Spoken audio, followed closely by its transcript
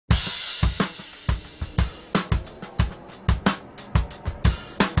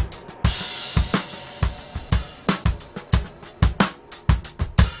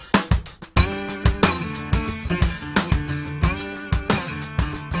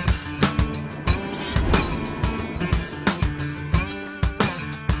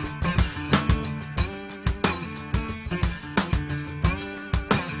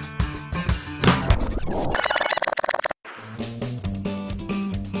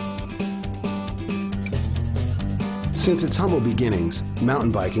Since its humble beginnings,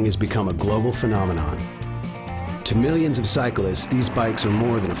 mountain biking has become a global phenomenon. To millions of cyclists, these bikes are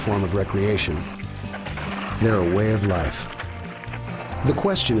more than a form of recreation. They're a way of life. The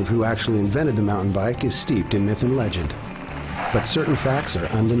question of who actually invented the mountain bike is steeped in myth and legend, but certain facts are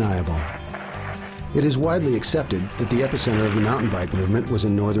undeniable. It is widely accepted that the epicenter of the mountain bike movement was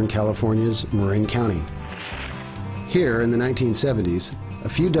in Northern California's Marin County. Here in the 1970s, a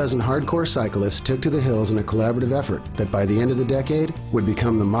few dozen hardcore cyclists took to the hills in a collaborative effort that by the end of the decade would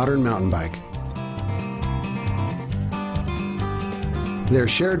become the modern mountain bike. Their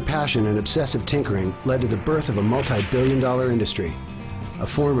shared passion and obsessive tinkering led to the birth of a multi-billion-dollar industry, a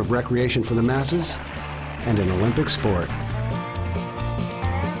form of recreation for the masses, and an Olympic sport.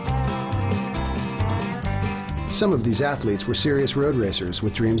 Some of these athletes were serious road racers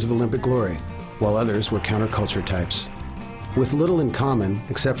with dreams of Olympic glory, while others were counterculture types. With little in common,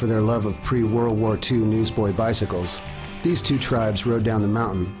 except for their love of pre-World War II newsboy bicycles, these two tribes rode down the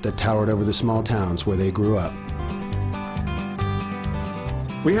mountain that towered over the small towns where they grew up.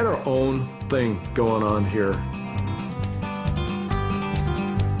 We had our own thing going on here.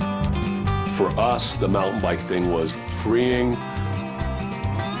 For us, the mountain bike thing was freeing.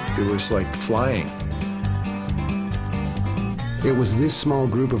 It was like flying. It was this small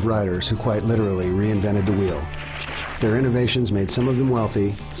group of riders who quite literally reinvented the wheel. Their innovations made some of them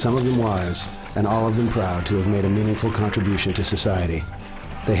wealthy, some of them wise, and all of them proud to have made a meaningful contribution to society.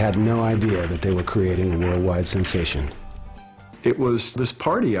 They had no idea that they were creating a worldwide sensation. It was this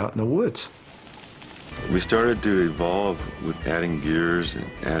party out in the woods. We started to evolve with adding gears and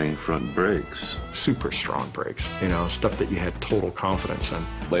adding front brakes. Super strong brakes, you know, stuff that you had total confidence in.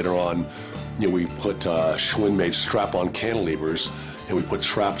 Later on, we put Schwinn-made strap-on cantilevers, and we put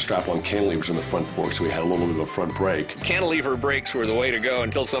strap-on cantilevers in the front fork, so we had a little bit of a front brake. Cantilever brakes were the way to go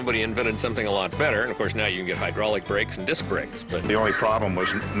until somebody invented something a lot better. And of course, now you can get hydraulic brakes and disc brakes. But the only problem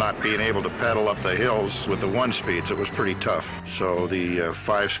was not being able to pedal up the hills with the 1-speeds. It was pretty tough. So the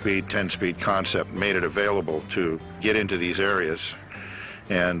 5-speed, 10-speed concept made it available to get into these areas.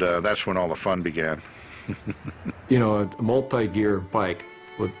 And that's when all the fun began. You know, a multi-gear bike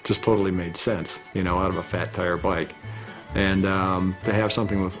just totally made sense, you know, out of a fat tire bike. And to have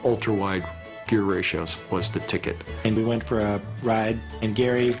something with ultra-wide gear ratios was the ticket. And we went for a ride, and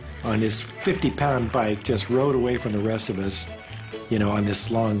Gary, on his 50-pound bike, just rode away from the rest of us, you know, on this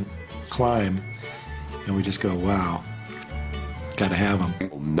long climb. And we just go, wow, gotta have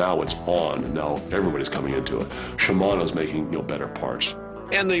them. Now it's on, and now everybody's coming into it. Shimano's making, better parts.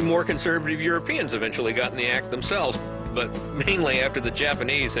 And the more conservative Europeans eventually got in the act themselves, but mainly after the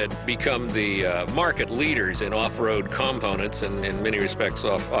Japanese had become the market leaders in off-road components and in many respects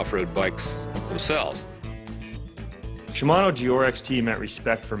off-road bikes themselves. Shimano Deore XT meant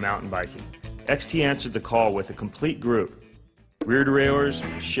respect for mountain biking. XT answered the call with a complete group. Rear derailleurs,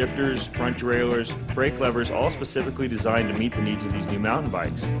 shifters, front derailleurs, brake levers, all specifically designed to meet the needs of these new mountain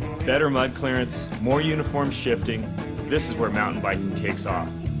bikes. Better mud clearance, more uniform shifting. This is where mountain biking takes off.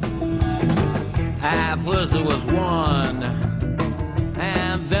 At first there was one,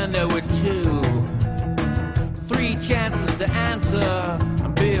 and then there were two. 3 chances to answer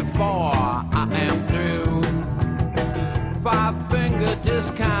before I am through. 5-finger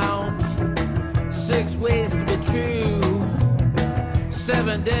discount, 6 ways to be true.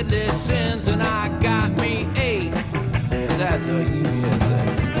 7 deadly sins, and I got me 8. That's what you just say.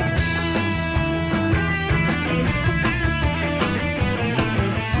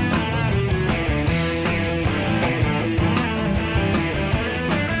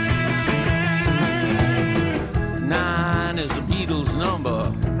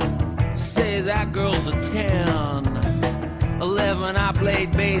 Number, say that girl's a 10. 11, I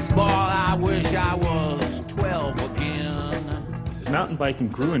played baseball, I wish I was 12 again. As mountain biking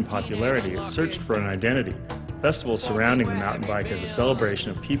grew in popularity, it searched for an identity. Festivals surrounding the mountain bike as a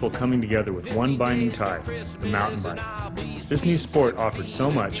celebration of people coming together with one binding tie, the mountain bike. This new sport offered so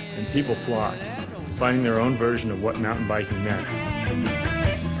much, and people flocked, finding their own version of what mountain biking meant.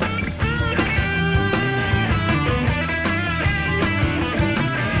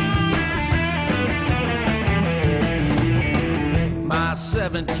 My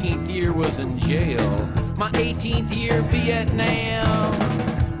 17th year was in jail. My 18th year Vietnam.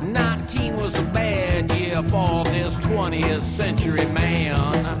 19 was a bad year for this 20th century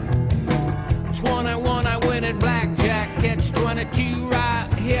man. 21 I went at blackjack, catch 22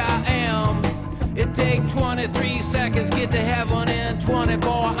 right here I am. It take 23 seconds, get to heaven in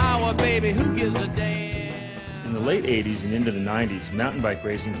 24-hour, baby, who gives a damn? In the late 80s and into the 90s, mountain bike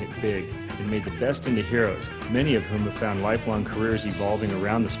racing hit big and made the best into heroes, many of whom have found lifelong careers evolving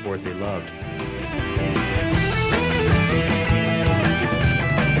around the sport they loved.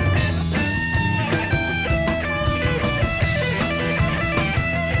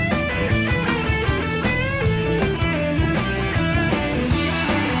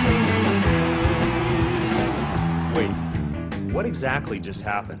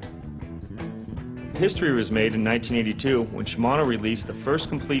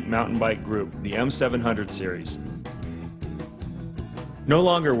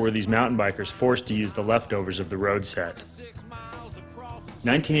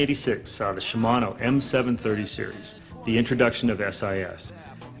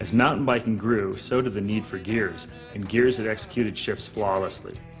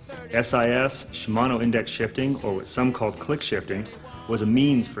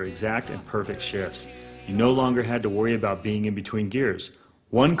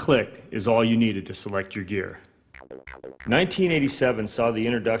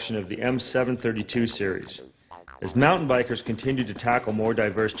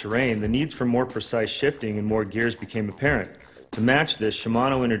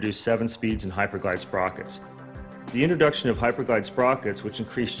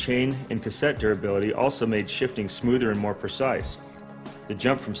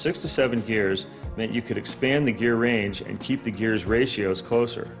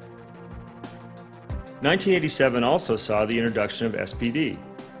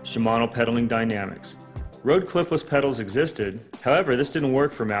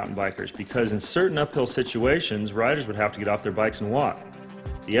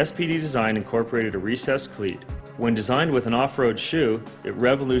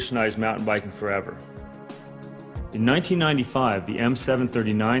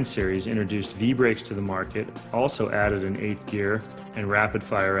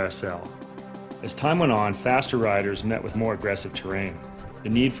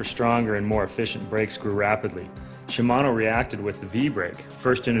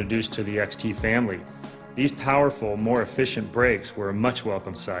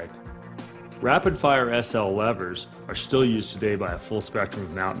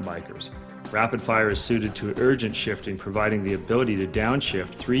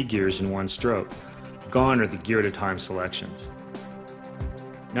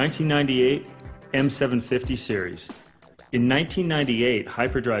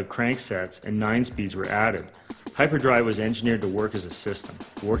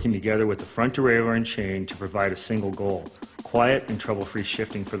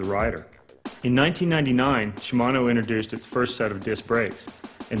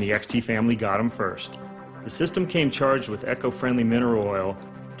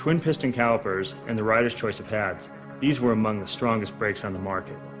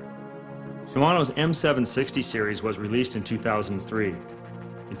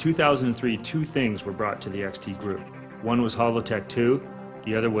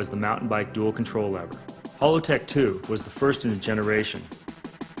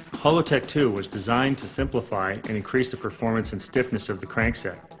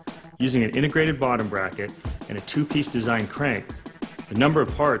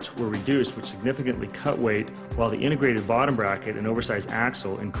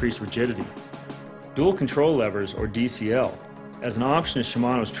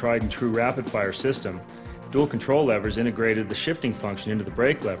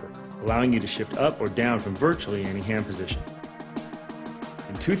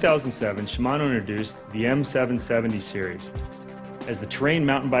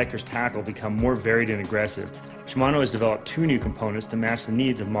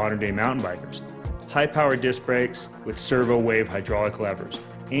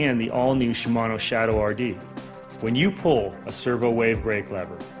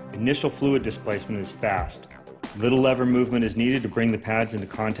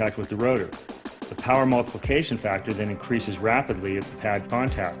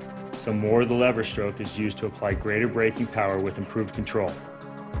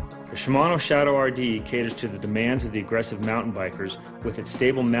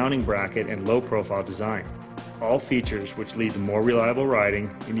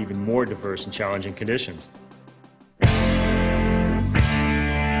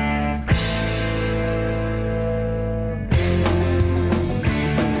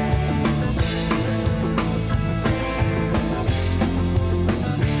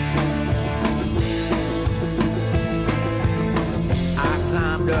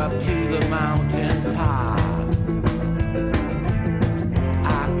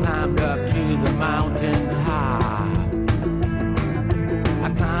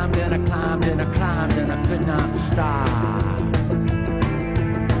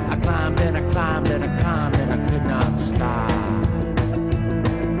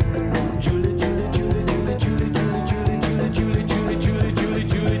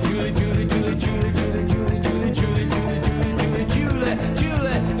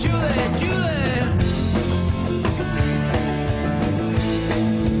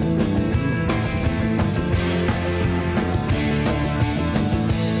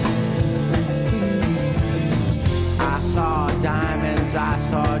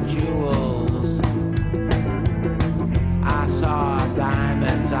 jewels. I saw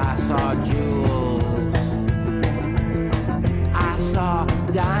diamonds, I saw jewels. I saw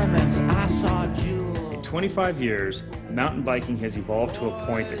diamonds, I saw jewels. In 25 years, mountain biking has evolved to a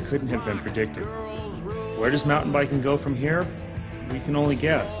point that couldn't have been predicted. Where does mountain biking go from here? We can only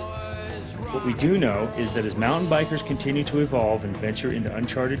guess. What we do know is that as mountain bikers continue to evolve and venture into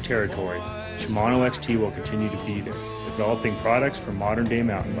uncharted territory, Shimano XT will continue to be there, developing products for modern-day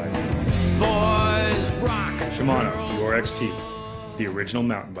mountain biking. Boys rock. Shimano Deore XT, the original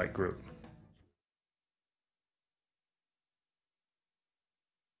mountain bike group.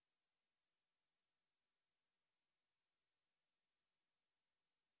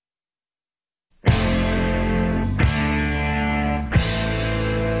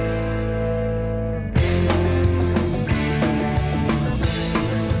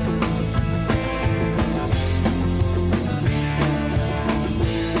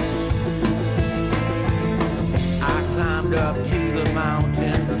 Up to the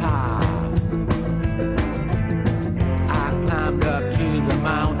mountain top. I climbed up to the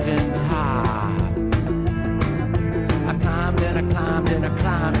mountain top. I climbed and I climbed and I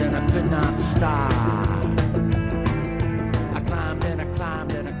climbed and I could not stop.